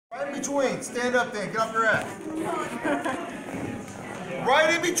Right in between. Stand up then. Get off your ass.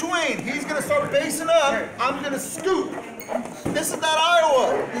 Right in between. He's going to start basing up. I'm going to scoop. This is not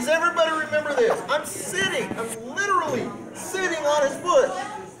Iowa. Does everybody remember this? I'm sitting. I'm literally sitting on his foot.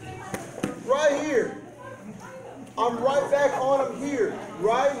 Right here. I'm right back on him here.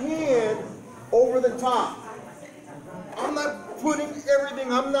 Right hand over the top. I'm not putting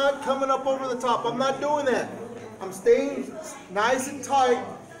everything. I'm not coming up over the top. I'm not doing that. I'm staying nice and tight.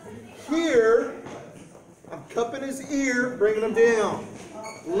 Here, I'm cupping his ear, bringing him down.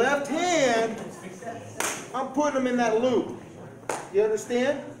 Left hand, I'm putting him in that loop. You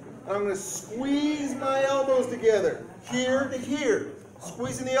understand? And I'm going to squeeze my elbows together. Here to here.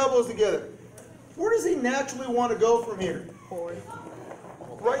 Squeezing the elbows together. Where does he naturally want to go from here? Forward.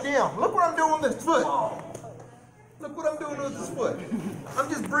 Right down. Look what I'm doing with his foot. Look what I'm doing with his foot. I'm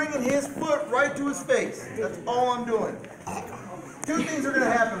just bringing his foot right to his face. That's all I'm doing. Two things are going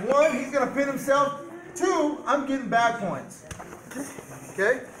to happen. One, he's going to pin himself. Two, I'm getting back points.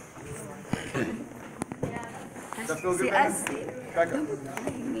 Okay? Does that feel good, back up? Back up.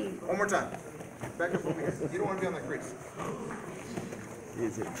 One more time. Back up over here. You don't want to be on the crease.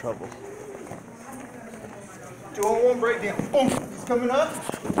 He's in trouble. 2-on-1 breakdown. Boom. He's coming up.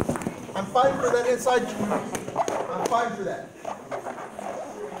 I'm fighting for that inside. I'm fighting for that.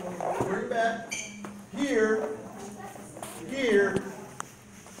 Bring back. Here. Here.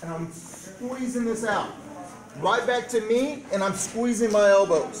 And I'm squeezing this out. Right back to me, and I'm squeezing my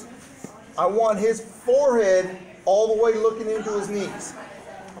elbows. I want his forehead all the way looking into his knees.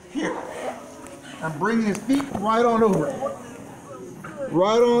 Here. I'm bringing his feet right on over.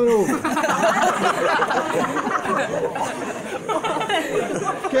 Right on over.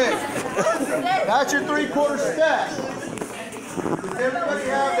 Okay. That's your 3/4 stack. Does everybody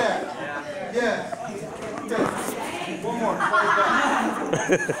have that? Yes. Okay. One more. Play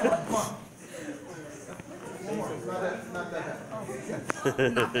it back. Come on. One more. Not that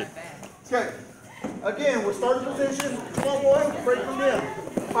bad. Okay. Again, we're starting position. 2-on-1. Break them down.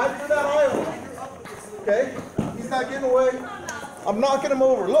 Fight for that Iowa. Okay. He's not getting away. I'm knocking him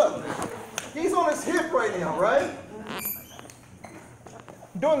over. Look, he's on his hip right now, right?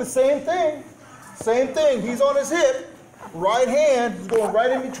 Doing the same thing. Same thing. He's on his hip. Right hand is going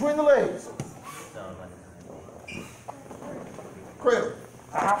right in between the legs. Cradle.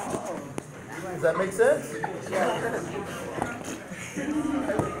 Does that make sense?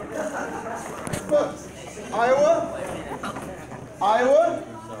 Look, Iowa.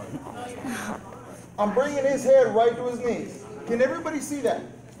 I'm bringing his head right to his knees. Can everybody see that?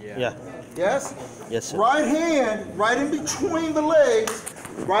 Yeah. Yes? Yes, sir. Right hand, right in between the legs,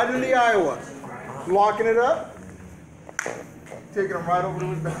 right in the Iowa. Locking it up. Taking him right over to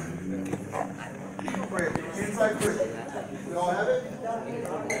his back. Great. Inside grip. You all have it?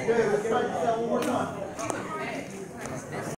 Okay, let's practice that one more time.